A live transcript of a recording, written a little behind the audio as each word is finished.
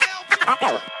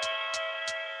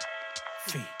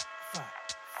Fee, fi,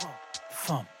 fo,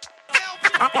 fum.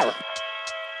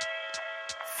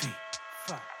 Fee,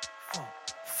 fi, fo,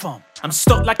 fum. I'm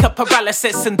stuck like a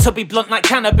paralysis, and to be blunt like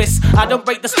cannabis, I don't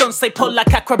break the stunts, they pull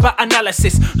like acrobat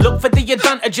analysis. Look for the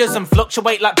advantages and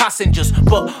fluctuate like passengers,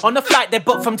 but on the flight they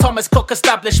book from Thomas Cook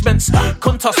establishments.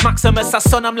 Kuntos Maximus, I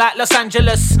son, I'm like Los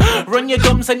Angeles. Run your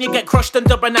gums and you get crushed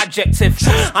under an adjective.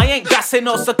 I ain't gassing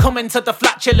or succumbing to the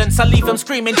flatulence. I leave them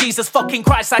screaming Jesus fucking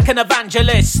Christ like an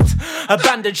evangelist.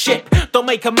 Abandoned ship, don't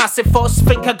make a massive fuss.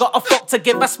 Think I got a fuck to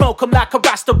give, I smoke 'em like a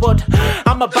Rasta would.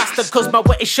 I'm a bastard cause my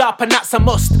wit is sharp and that's a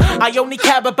must. I only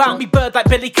care about me bird like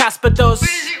Billy Casper does.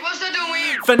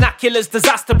 Vernacular's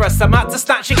disastrous. I'm out to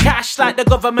snatch your cash like the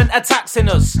government are taxing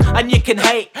us. And you can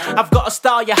hate, I've got a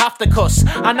style you have to cuss.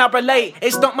 And I relate,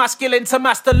 it's not masculine to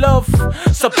master love.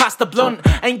 So pass the blunt,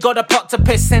 ain't got a pot to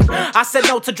piss in. I said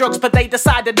no to drugs but they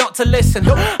decided not to listen.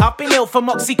 I've been ill from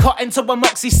Oxycontin to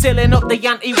amoxicillin. Up the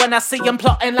ante when I see 'em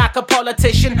plotting like a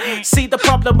politician. See the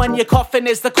problem when you're coughing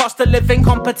is the cost of living.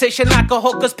 Competition like a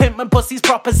hooker's pimp and pussy's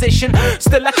proposition.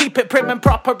 Still I keep it prim and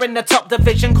proper in the top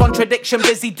division. Contradiction,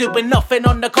 busy doing nothing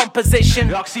on the composition.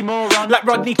 Oxymoron. Like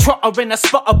Rodney Trotter in a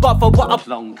spot above or what a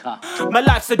plonker. My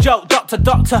life's a joke, doctor.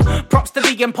 Props to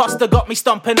the imposter, got me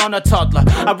stomping on a toddler.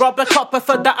 I rob a copper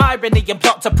for the irony and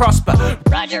plot to prosper.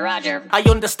 Roger. I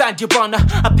understand your honor.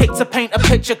 I picked to paint a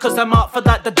picture cause I'm out for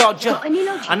like the Dodger.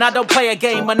 And I don't play a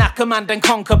game when I command and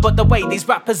conquer. But the way these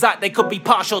rappers act, they could be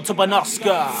partial to an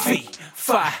Oscar. Fee,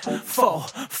 fi, fo,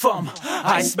 fum.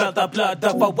 I smell the blood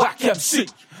of a whack MC.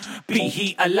 Be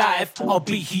he alive or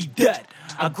be he dead,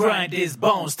 I grind his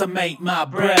bones to make my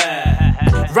bread.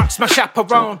 Rock's my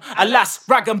chaperone, alas,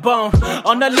 rag and bone.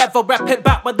 On a level, rep it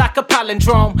back with like a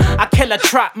palindrome. I kill a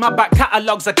trap, my back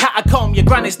catalogue's a catacomb. Your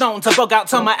granny's known to bug out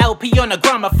to my LP on a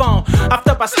gramophone.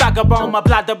 After I stagger on, my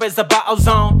bladder is a battle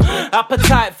zone.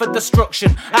 Appetite for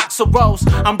destruction, Axl Rose.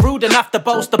 I'm rude enough to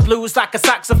boast the blues like a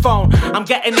saxophone. I'm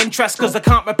getting interest cause I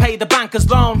can't repay the banker's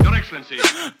loan. Your Excellency.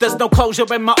 There's no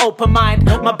closure in my open mind.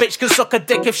 My bitch can suck a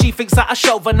dick if she thinks that I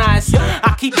chauvinize.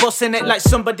 I keep busting it like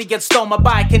somebody had stole my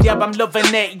bike. And yeah, I'm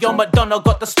loving it. Yo, McDonald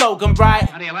got the slogan right.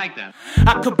 How do you like that?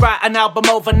 I could write an album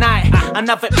overnight and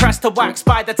have it pressed to wax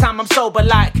by the time I'm sober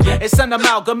like. It's an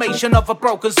amalgamation of a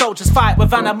broken soldier's fight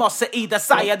with animosity that's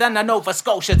higher than a Nova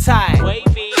Scotia tide.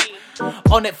 Wavy.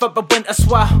 On it for a winter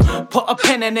swell. Put a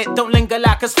pin in it, don't linger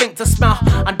like a sphincter smell.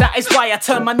 And that is why I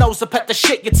turn my nose up at the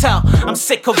shit you tell. I'm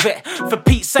sick of it, for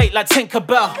Pete's sake like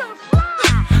Tinkerbell.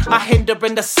 I hinder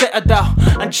in the citadel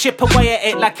and chip away at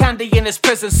it like Andy in his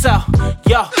prison cell.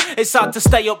 Yo, it's hard to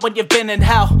stay up when you've been in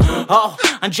hell. Oh,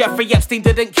 and Jeffrey Epstein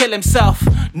didn't kill himself.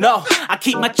 No, I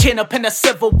keep my chin up in a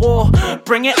civil war.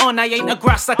 Bring it on, I ain't a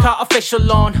grass like artificial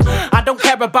lawn. I don't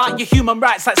care about your human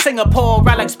rights like Singapore.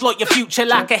 I'll exploit your future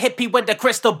like a hippie with a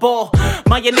crystal ball.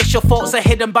 My initial thoughts are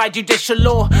hidden by judicial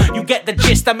law. You get the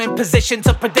gist, I'm in position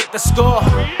to predict the score.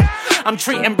 I'm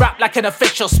treating rap like an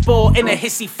official sport. In a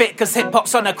hissy fit cause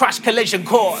hip-hop's on a crash collision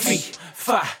course. Fee,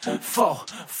 fi, fo,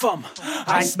 fum.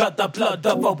 I smell the blood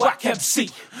of a whack MC.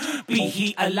 Be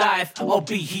he alive or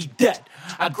be he dead,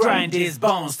 I grind his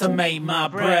bones to make my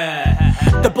bread.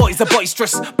 The boys are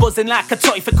boisterous, buzzing like a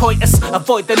toy for coitus.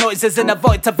 Avoid the noises and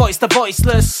avoid to voice the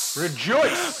voiceless.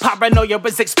 Rejoice. Paranoia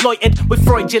is exploited with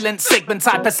fraudulent segment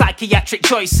type of psychiatric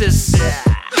choices.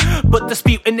 But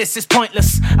disputing this is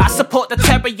pointless. I support the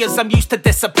terriers, I'm used to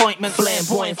disappointments.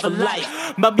 Flamboyant for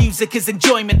life. My music is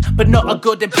enjoyment, but not a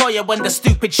good employer when the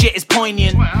stupid shit is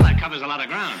poignant. Well, that covers a lot of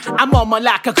ground. I'm on my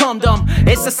like a condom.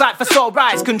 It's a site for sore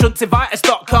eyes,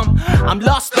 conjunctivitis.com. I'm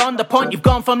lost on the point, you've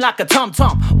gone from like a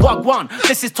tom-tom. Wog one,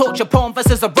 this is torture porn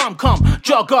versus a rom-com.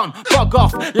 Jog on, bog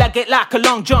off, leg it like a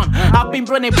long john. I've been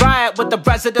running riot with the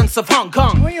residents of Hong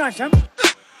Kong. What you want, son?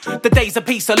 The days of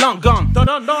peace are long gone.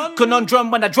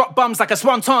 Conundrum when I drop bombs like a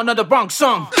swanton of the wrong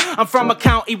song. I'm from a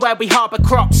county where we harbour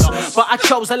crops, but I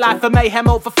chose a life of mayhem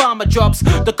over farmer jobs.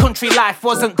 The country life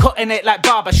wasn't cutting it like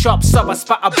barber shops, so I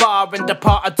spat a bar and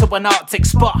departed to an Arctic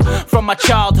spot. From my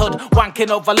childhood,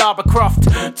 wanking over Lara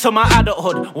Croft, to my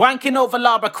adulthood, wanking over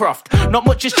Lara Croft. Not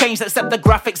much has changed except the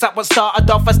graphics that was started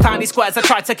off as tiny squares. I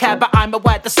tried to care, but I'm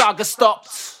aware the saga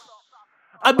stopped.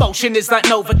 Emotion is like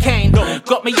Novocaine.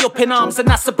 Got me up in arms and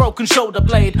that's a broken shoulder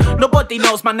blade. Nobody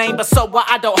knows my name, but so what,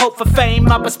 I don't hope for fame.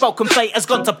 My bespoken fate has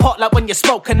gone to pot like when you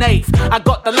smoke an eighth. I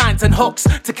got the lines and hooks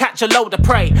to catch a load of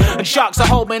prey, and sharks are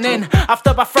homing in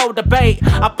after I throw the bait.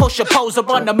 I push a poser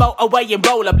on the motorway in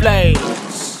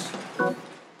rollerblades.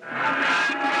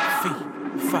 Fee,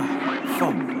 fi,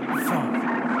 fo, fum.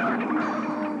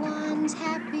 No one's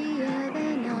happier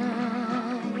than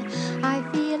I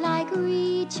feel like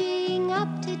reaching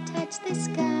up to touch the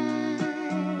sky.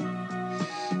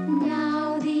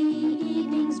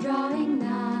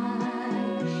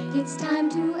 It's time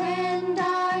to end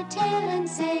our tale and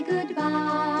say goodbye.